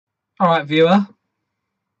All right, viewer.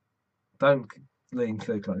 Don't lean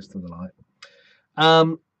too close to the light.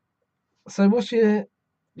 So what's your...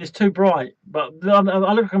 It's too bright, but I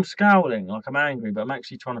look like I'm scowling, like I'm angry, but I'm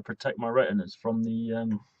actually trying to protect my retinas from the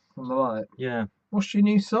light? Yeah. What's your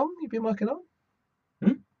new song you've been working on?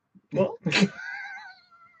 What?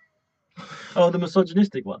 Oh, the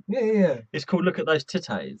misogynistic one. Yeah. It's called "Look at Those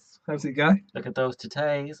Titties." How's it go? Look at those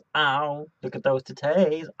titties, ow. Look at those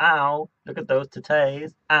titties, ow. Look at those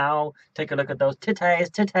titties, ow. Take a look at those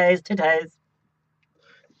titties.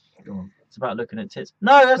 Go on. It's about looking at tits.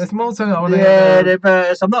 No, there's more to it. Yeah, the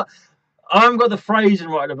verse. I haven't got the phrasing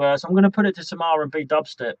right in the verse. I'm going to put it to some R&B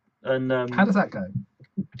dubstep. And how does that go?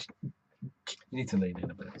 You need to lean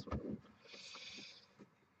in a bit as well.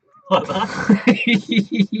 Like that.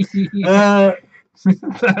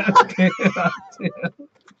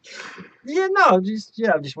 Yeah, no, I'm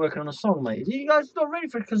just working on a song, mate. You guys not ready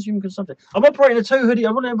for consumer consumption. I'm operating a 2 hoodie.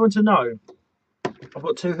 I want everyone to know I've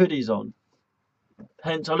got 2 hoodies on.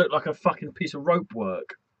 Hence, I look like a fucking piece of rope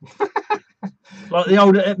work. Like the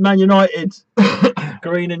old Man United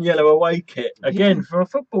green and yellow away kit. Again, for a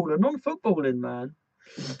footballer, non-footballing man.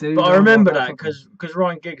 But I remember that because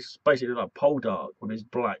Ryan Giggs basically like Poldark with his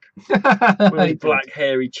black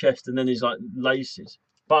hairy chest and then his like laces.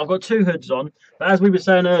 But I've got 2 hoods on. But as we were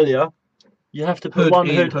saying earlier, you have to put one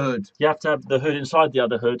hood. You have to have the hood inside the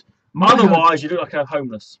other hood. Otherwise, you look like a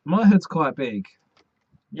homeless. My hood's quite big.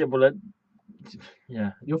 Yeah, well,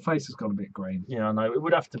 yeah. Your face has got a bit green. Yeah, I know. It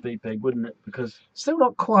would have to be big, wouldn't it? Because still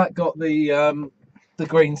not quite got the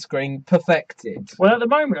green screen perfected. Well, at the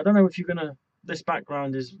moment, I don't know if you're gonna. This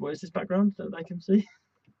background is what is this background that they can see?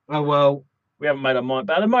 Oh well, we haven't made our mind.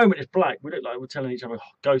 But at the moment, it's black. We look like we're telling each other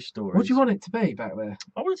ghost stories. What do you want it to be back there?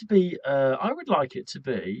 I want it to be. I would like it to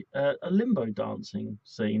be a limbo dancing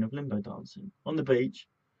scene of limbo dancing on the beach.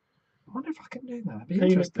 I wonder if I can do that.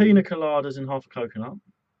 Interesting. Pina coladas and half a coconut.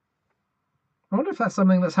 I wonder if that's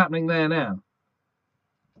something that's happening there now.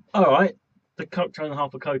 All right, the cocktail and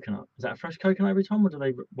half a coconut. Is that a fresh coconut every time, or do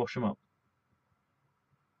they wash them up?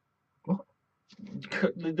 What?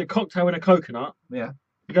 The cocktail and a coconut. Yeah.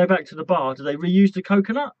 You go back to the bar. Do they reuse the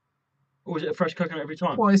coconut, or is it a fresh coconut every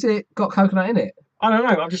time? What is it? Got coconut in it? I don't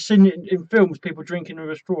know. I've just seen it in films. People drinking with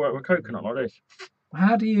a straw out of a coconut like this.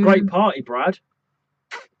 How do you? Great party, Brad.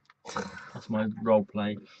 That's my role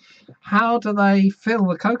play. How do they fill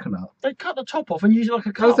the coconut? They cut the top off and use it like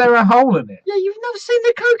a cup. Was there a hole in it? Yeah, you've never seen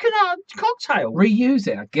the coconut cocktail. Reuse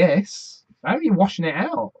it, I guess. How are you washing it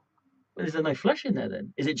out? Well, is there no flesh in there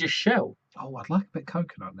then? Is it just shell? Oh, I'd like a bit of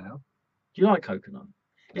coconut now. Do you like coconut?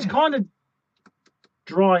 Yeah. It's kind of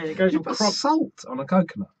dry and it goes all crop. Salt on a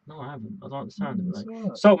coconut? No, I haven't. I don't understand it.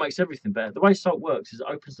 Right. Salt makes everything better. The way salt works is it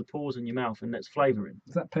opens the pores in your mouth and lets flavour in.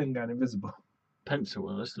 Is that pen going invisible? Pencil.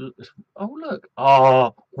 Oh, look.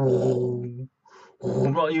 Oh.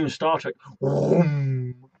 I'm not even Star Trek.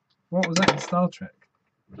 What was that in Star Trek?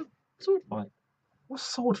 Sword fight. What's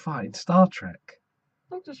sword fight in Star Trek?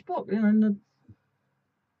 Dr. Spock, you know, in the...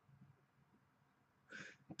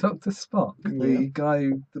 Dr. Spock, the guy,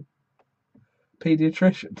 the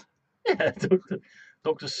paediatrician. Yeah,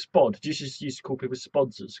 Dr. Spod. Did you used to call people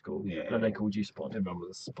Spods at school? Yeah. No, they called you Spod. Everyone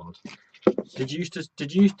was a Spod. Did you used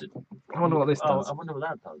to? I wonder what this does. I wonder what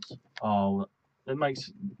that does. Oh, it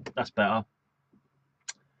makes. That's better.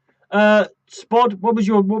 Spod. What was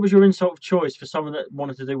your insult of choice for someone that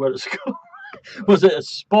wanted to do well at school? Was it a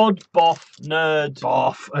spod, boff, nerd?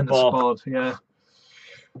 Boff and a spod, yeah.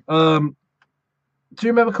 Do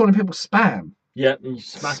you remember calling people spam? Yeah, and you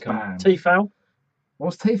smack them. T-foul.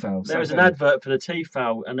 What's T-foul? There was an advert for the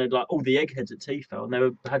T-foul, and they'd like all the eggheads at T-foul, and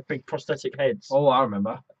they had big prosthetic heads. Oh, I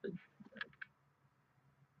remember.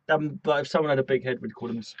 But if someone had a big head, we'd call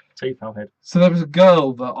them T-foul head. So there was a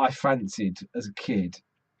girl that I fancied as a kid,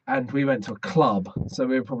 and we went to a club. So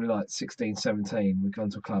we were probably like 16, 17. We'd gone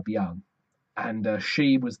to a club young. And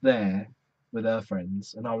she was there with her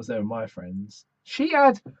friends, and I was there with my friends. She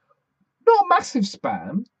had not massive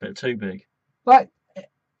spam. Bit too big. Like,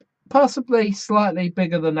 possibly slightly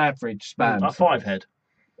bigger than average spam. A 5 head.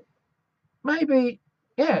 Maybe,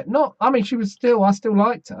 yeah. Not. I mean, I still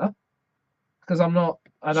liked her. Because I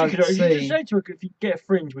don't see... You just say to her, if you get a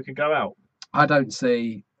fringe, we could go out. I don't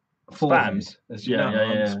see forehead, as you know.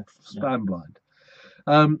 I'm spam blind.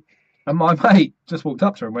 And my mate just walked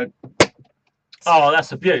up to her and went... Oh,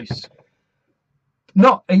 that's abuse. He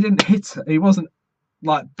didn't hit her. He wasn't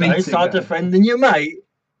like beating her. He started defending your mate.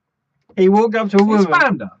 He walked up to a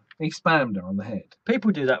woman. He spammed her on the head. People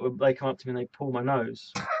do that when they come up to me and they pull my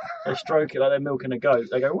nose. They stroke it like they're milking a goat.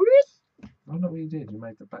 They go, whoop. I don't know what you did. You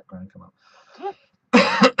made the background come up.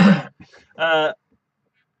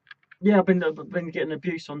 Yeah, I've been getting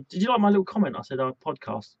abuse on. Did you like my little comment? I said our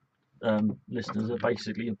podcast listeners are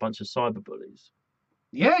basically a bunch of cyberbullies.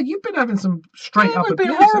 Yeah, you've been having some straight up Everyone's been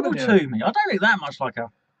abuse, horrible haven't you? to me. I don't think that much like a.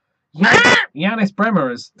 Yanis Bremer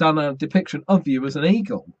has done a depiction of you as an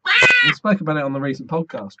eagle. We spoke about it on the recent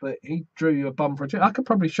podcast, but he drew you a bum for a chin. I could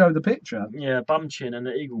probably show the picture. Yeah, bum chin and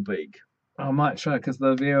an eagle beak. I might show because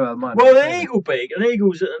the viewer might. Well, the eagle beak. An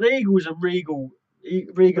eagle's a regal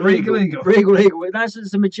eagle.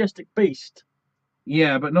 It's a majestic beast.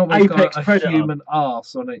 Yeah, but normally it's Apex got a predator. human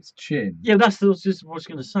arse on its chin. Yeah, that's just what I was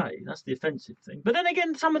going to say. That's the offensive thing. But then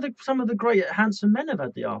again, some of the great handsome men have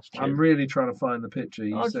had the arse chin. I'm really trying to find the picture.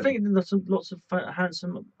 I think there's lots of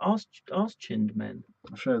handsome arse chinned men.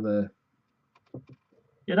 I'll show the.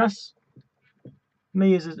 Yeah, that's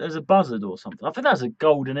me as a buzzard or something. I think that's a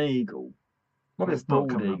golden eagle. Probably a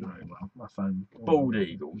bald eagle. Very well. My phone. Bald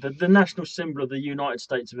eagle, the national symbol of the United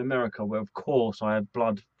States of America, where of course I have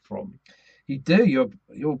blood from. You do.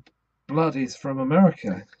 Your blood is from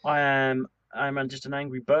America. I'm just an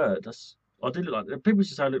angry bird. I do look like people used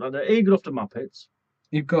to say I look like the eagle off the Muppets.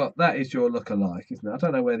 You've got that is your look-alike, isn't it? I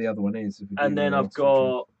don't know where the other one is. And then I've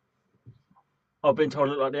been told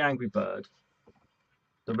I look like the angry bird,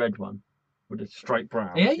 the red one with a straight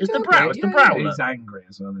brow. Yeah, it's the brow. It's the brow. He's angry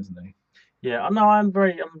as well, isn't he? Yeah, no, I'm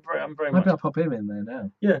very Maybe much. I'll pop him in there now.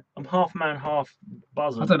 Yeah, I'm half man, half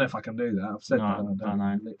buzzard. I don't know if I can do that. I've said No, that. I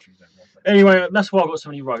know. Literally don't know. Anyway, that's why I've got so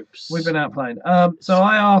many ropes. We've been out playing. So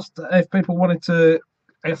I asked if people wanted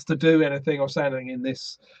us to do anything or say anything in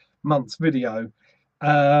this month's video.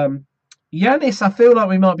 Yanis, I feel like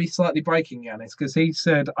we might be slightly breaking Yanis because he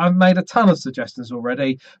said, I've made a ton of suggestions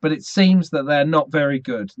already, but it seems that they're not very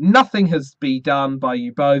good. Nothing has been done by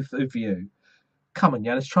you both of you. Come on,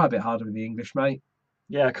 Yanis, try a bit harder with the English, mate.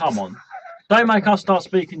 Yeah, come on. Don't make us start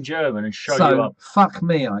speaking German and show you up. Fuck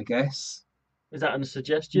me, I guess. Is that a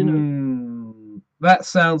suggestion? That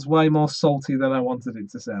sounds way more salty than I wanted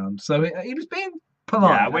it to sound. So he was being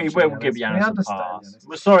polite. Yeah, we will give Yanis a pass.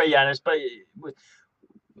 We're sorry, Yanis, but...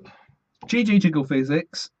 GG Jiggle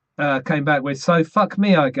Physics came back with, so fuck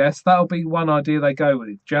me, I guess. That'll be one idea they go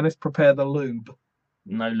with. Janice, prepare the lube.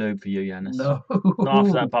 No lube for you, Yanis. No. Not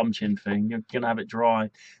after that bum chin thing. You're going to have it dry.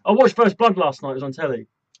 I watched First Blood last night. It was on telly.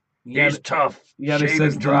 He's tough. Yanis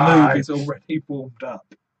says the lube is already warmed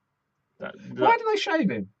up. Why do they shave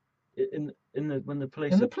him? When the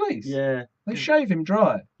police... In the police? Yeah. They shave him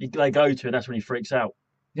dry. They go to, and that's when he freaks out.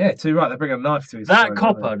 Yeah, too right. They bring a knife to his That throat,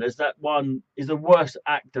 copper, there's that one, is the worst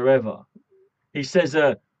actor ever. He says,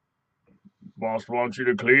 boss wants you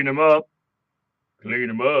to clean him up. Clean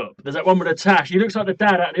him up. There's that one with a tash. He looks like the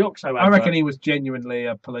dad out of the Oxo advert. I reckon he was genuinely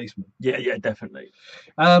a policeman. Yeah, definitely.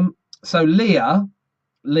 So Leah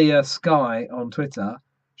Sky on Twitter,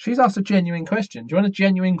 she's asked a genuine question. Do you want a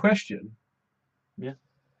genuine question? Yeah.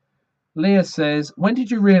 Leah says, when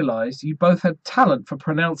did you realise you both had talent for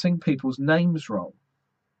pronouncing people's names wrong?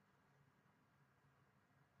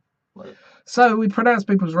 What? So we pronounce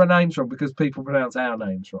people's names wrong because people pronounce our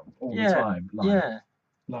names wrong all the time.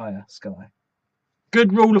 Liar, Sky.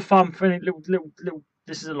 Good rule of thumb for any little.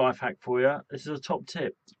 This is a life hack for you. This is a top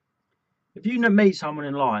tip. If you meet someone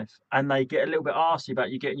in life and they get a little bit arsy about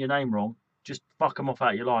you getting your name wrong, just fuck them off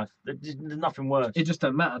out of your life. There's nothing worse. It just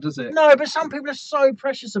don't matter, does it? No, but some people are so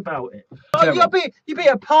precious about it. Like, you be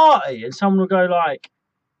at a party and someone will go like,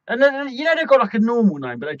 and then they've got like a normal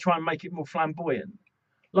name, but they try and make it more flamboyant.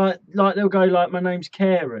 Like they'll go like, my name's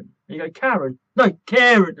Karen. And you go, Karen? No,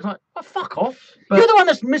 Karen. It's like, oh, fuck off. But you're the one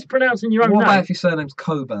that's mispronouncing your own name. What about if your surname's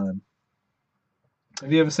Coburn? Have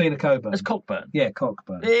you ever seen a Coburn? It's Cockburn. Yeah,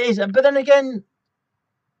 Cockburn. It is, but then again,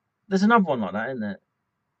 there's another one like that, isn't there?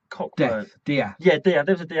 Cockburn. Diath. Yeah, Diath.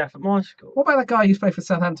 There was a Diath at my school. What about that guy who used to play for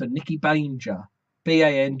Southampton, Nicky Banger?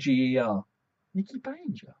 Banger. Nicky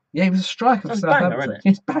Banger? Yeah, he was a striker for Southampton. Banger, isn't it?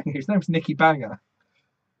 He's Banger. His name's Nicky Banger.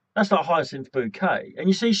 That's like Hyacinth Bouquet. And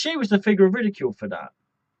you see, she was the figure of ridicule for that.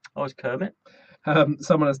 I was Kermit.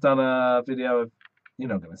 Someone has done a video of, you're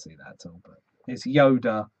not going to see that at all, but it's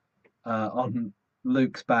Yoda on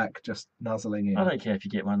Luke's back just nuzzling in. I don't care if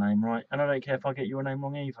you get my name right, and I don't care if I get your name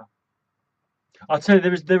wrong either. I'll tell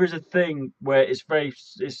you, there is a thing where it's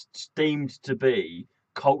deemed to be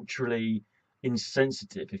culturally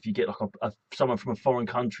insensitive if you get like someone from a foreign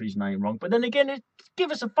country's name wrong. But then again,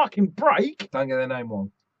 give us a fucking break. Don't get their name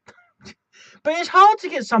wrong. But it's hard to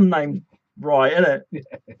get some names right, isn't it?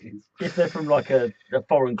 Yeah, it is. If they're from like a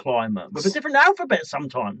foreign climate with a different alphabet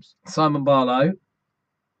sometimes. Simon Barlow,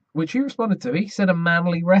 which you responded to, he said a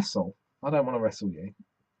manly wrestle. I don't want to wrestle you.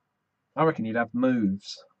 I reckon you'd have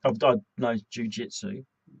moves. I know jiu-jitsu.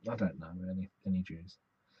 I don't know any Jews.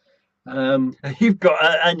 You've got,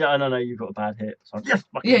 and I know you've got a bad hip. So yes,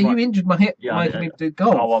 Yeah, you injured my hip Yeah, making me do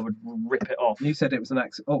golf. Oh, I would rip it off. You said it was an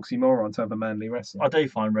oxymoron to have a manly wrestler. I do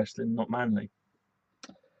find wrestling not manly.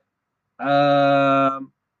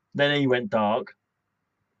 Um, Then he went dark.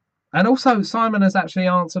 and also Simon has actually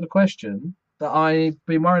answered a question that I've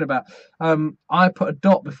been worried about. I put a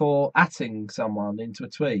dot before atting someone into a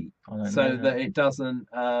tweet so that it doesn't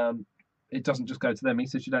just go to them. He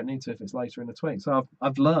says you don't need to if it's later in the tweet. So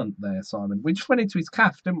I've learned there, Simon. We just went into his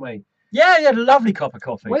cafe, didn't we? Yeah, he had a lovely cup of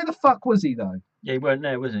coffee. Where the fuck was he though? Yeah, he weren't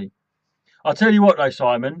there, was he? I'll tell you what though,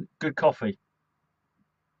 Simon, good coffee.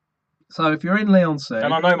 So if you're in Leon-C,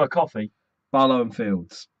 and I know my coffee, Barlow and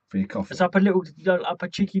Fields for your coffee. It's up a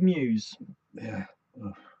cheeky Muse. Yeah.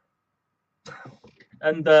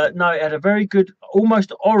 And no, it had a very good,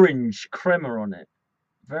 almost orange crema on it.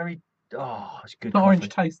 Very, it's good. Not coffee. orange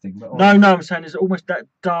tasting, but no, I'm saying it's almost that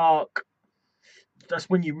dark. That's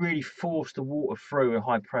when you really force the water through at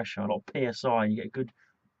high pressure, a lot of PSI, and you get a good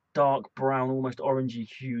dark brown, almost orangey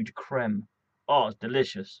hued creme. Oh, it's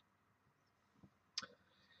delicious.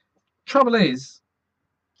 Trouble is,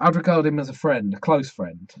 I'd regard him as a friend, a close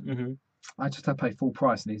friend. Mm-hmm. I just had to pay full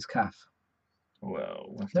price in his caff. Well,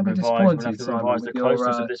 we'll have They'll to be revise disappointed, the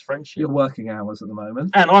closeness of this friendship. Your working hours at the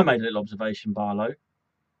moment. And I made a little observation, Barlow.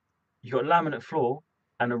 You got a laminate floor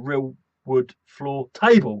and a real wood floor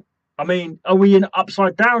table. I mean, are we in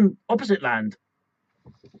upside down opposite land?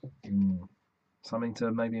 Something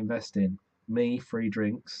to maybe invest in. Me, free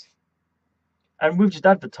drinks. And we've just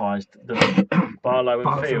advertised the Barlow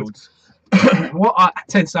and Fields. What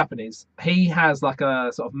tends to happen is he has like a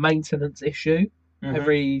sort of maintenance issue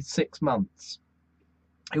every 6 months.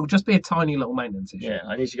 It will just be a tiny little maintenance issue. Yeah,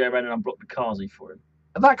 I need to go around and unblock the Kazi for him.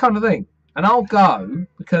 That kind of thing. And I'll go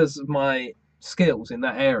because of my skills in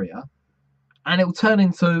that area, and it will turn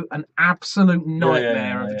into an absolute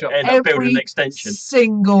nightmare of a job. End up building an extension.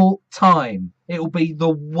 Single time, it will be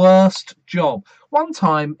the worst job. One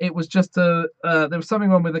time, it was just there was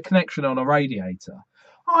something wrong with the connection on a radiator.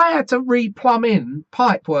 I had to re-plumb in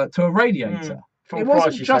pipe work to a radiator. Full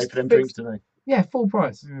price you say for them drinks today. Yeah, full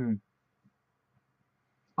price.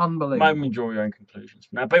 Unbelievable. Maybe draw your own conclusions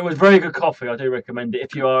from that. But it was very good coffee. I do recommend it.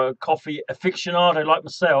 If you are a coffee aficionado like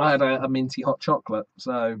myself. I had a minty hot chocolate.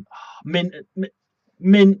 So mint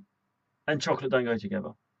and chocolate don't go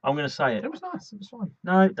together. I'm going to say it. It was nice. It was fine.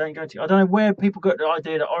 No, don't go together. I don't know where people got the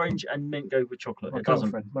idea that orange and mint go with chocolate. My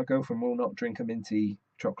girlfriend will not drink a minty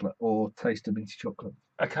chocolate or taste a minty chocolate.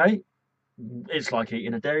 Okay. It's like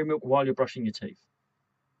eating a dairy milk while you're brushing your teeth.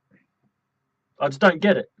 I just don't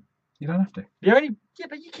get it. You don't have to.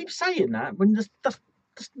 But you keep saying that when that's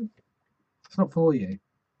it's not for you.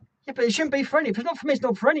 Yeah, but it shouldn't be for any. If it's not for me, it's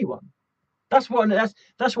not for anyone. That's what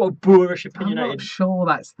a boorish opinionated. I'm not sure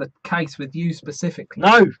that's the case with you specifically.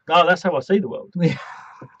 No, that's how I see the world.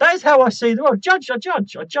 That is how I see the world.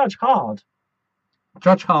 I judge hard.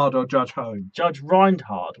 Judge hard or judge home. Judge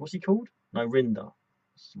Reinhard. What's he called? No, Rinder.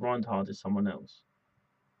 Reinhard is someone else.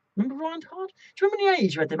 Remember Reinhard? Do you remember in the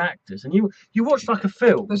 80s you had them actors and you watched like a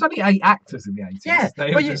film? There's only 8 actors in the 80s. Yeah,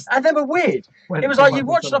 and they were weird. It was like you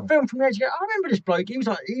watched a film from the 80s. I remember this bloke. He was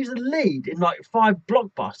the lead in like 5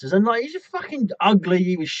 blockbusters, and like he's just fucking ugly.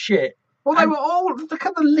 He was shit. Well, they were all the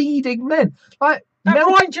kind of leading men. Like do you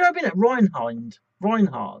know it?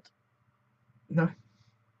 Reinhard. No.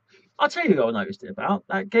 I'll tell you what I noticed it about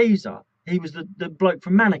that geezer. He was the bloke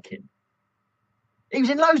from Mannequin. He was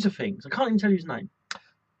in loads of things. I can't even tell you his name.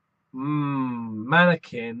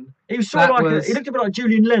 Mannequin. He was sort of like he looked a bit like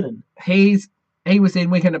Julian Lennon. He was in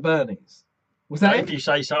Weekend at Bernie's. Was that if you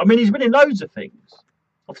say so? I mean, he's been in loads of things.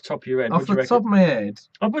 Off the top of your head, off the top of my head,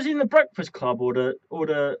 was he in the Breakfast Club or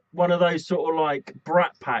the one of those sort of like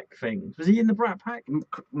Brat Pack things? Was he in the Brat Pack?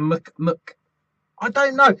 I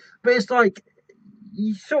don't know, but it's like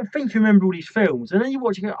you sort of think you remember all these films, and then you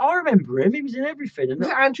watch and go, I remember him. He was in everything. Was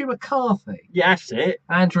it Andrew McCarthy? Yeah, that's it.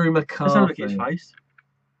 Andrew McCarthy. Let's have a look at his face.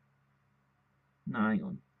 No, hang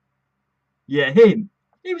on. Yeah, him.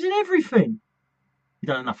 He was in everything. You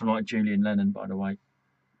don't know nothing like Julian Lennon, by the way.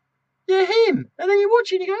 Yeah, him. And then you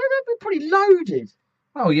watch it and you go, that'd be pretty loaded.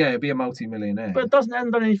 Oh, yeah, he'd be a multi-millionaire. But hasn't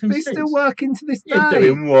done anything since. He's still working to this day. You're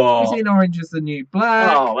doing what? He's in Orange is the New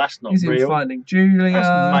Black. Oh, that's not real. He's in Finding Julia.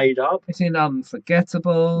 That's made up. He's in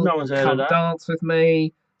Unforgettable. No one's heard of that. Dance With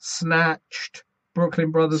Me. Snatched.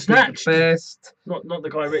 Brooklyn Brothers. Snatched. The Best. Not the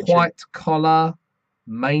guy Richard. White Collar.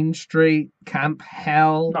 Main Street. Camp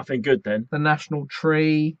Hell. Nothing good then. The National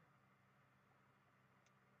Tree.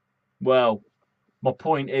 Well, my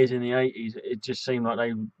point is, in the 80s, it just seemed like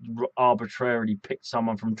they arbitrarily picked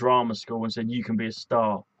someone from drama school and said, you can be a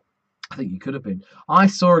star. I think you could have been. I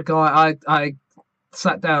saw a guy, I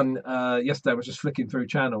sat down yesterday. I was just flicking through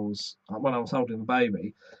channels when I was holding the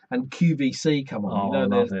baby, and QVC come on. Oh, I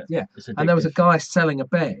love it. Yeah, It's and there was a addictive. guy selling a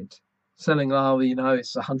bed, selling, oh,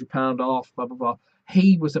 it's £100 off, blah blah blah.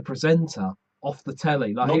 He was a presenter off the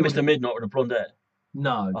telly, like Not he Mr. would Midnight with the blonde hair.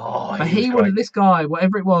 no, Oh, but he was he would great. have this guy,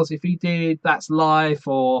 whatever it was, if he did That's Life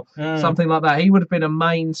or Mm, something like that, he would have been a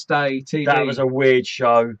mainstay that was TV. a weird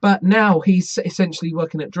show. But now he's essentially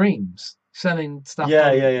working at Dreams, selling stuff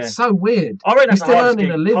Yeah, on. yeah, yeah. It's so weird. I reckon that's He's the still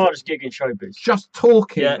earning a living, hardest gig in showbiz. just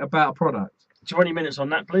talking Yeah. about a product. 20 minutes on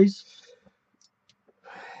that, please.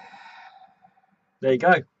 There you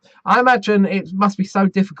go. I imagine it must be so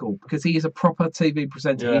difficult because he is a proper TV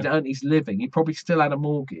presenter. Yeah. He'd earned his living. He probably still had a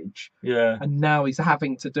mortgage, Yeah. and now he's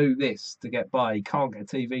having to do this to get by. He can't get a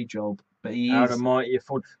TV job, but he How is. the mighty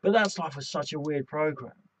afford. But That's Life was such a weird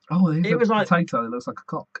program. Oh, It was like, potato that looks like a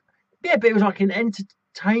cock. yeah, but it was like an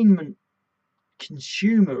entertainment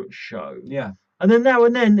consumer show. Yeah. And then now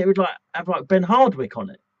and then it would like have like Ben Hardwick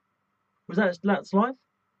on it. Was That's Life?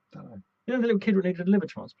 Don't know. You know the little kid who needed a liver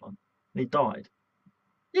transplant and he died.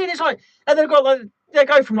 Yeah, and it's like, and they've got like they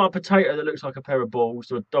go from like a potato that looks like a pair of balls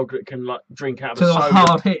to a dog that can like drink out of To a the soda.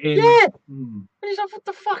 hard hitting. Yeah. Mm. And it's like, what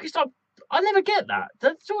the fuck? It's like, I never get that. They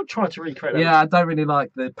sort of try to recreate that. Yeah, I don't really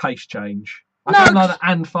like the pace change. I No, don't like the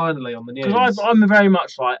and finally on the news. because I'm very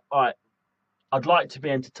much like, all right, I'd like to be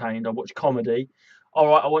entertained. I watch comedy. All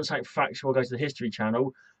right, I want something factual. Go to the History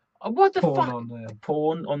Channel. What the Porn fuck? on there.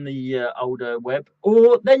 Porn on the older web.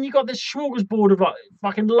 Or then you got this smorgasbord of like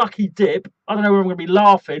fucking Lucky Dip. I don't know whether I'm going to be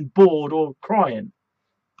laughing, bored, or crying.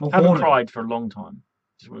 Or Haven't horny. cried for a long time.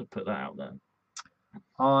 Just want to put that out there.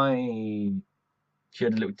 I She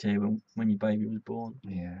had a little tear when your baby was born.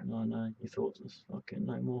 yeah. I know. You thought this fucking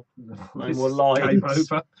no more. No This more is lines. Game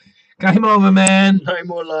over. Game over, man. No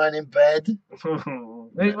more lying in bed.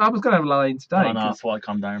 I was gonna have a line today. I know. I thought I'd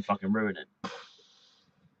come down and fucking ruin it.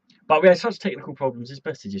 But we had such technical problems. It's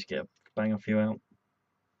best to just bang a few out.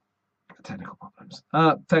 Technical problems.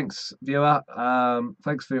 Thanks, viewer.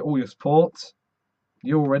 Thanks for all your support.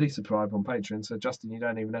 You're already subscribed on Patreon, so Justin, you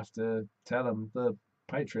don't even have to tell them the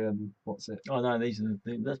Patreon. What's it? Oh no,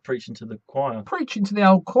 that's preaching to the choir. Preaching to the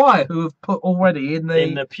old choir who have put already in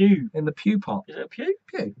the pew. In the pew pot. Is it a pew?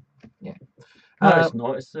 Pew. Yeah. No, it's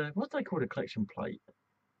not. It's what do they call a collection plate?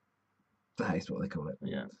 That is what they call it.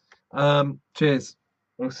 Yeah. Cheers.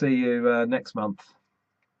 We'll see you next month.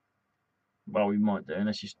 Well, we might do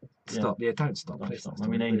unless you Stop. Yeah, don't stop. Don't Please stop. stop.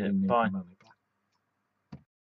 We need it. Bye. Money.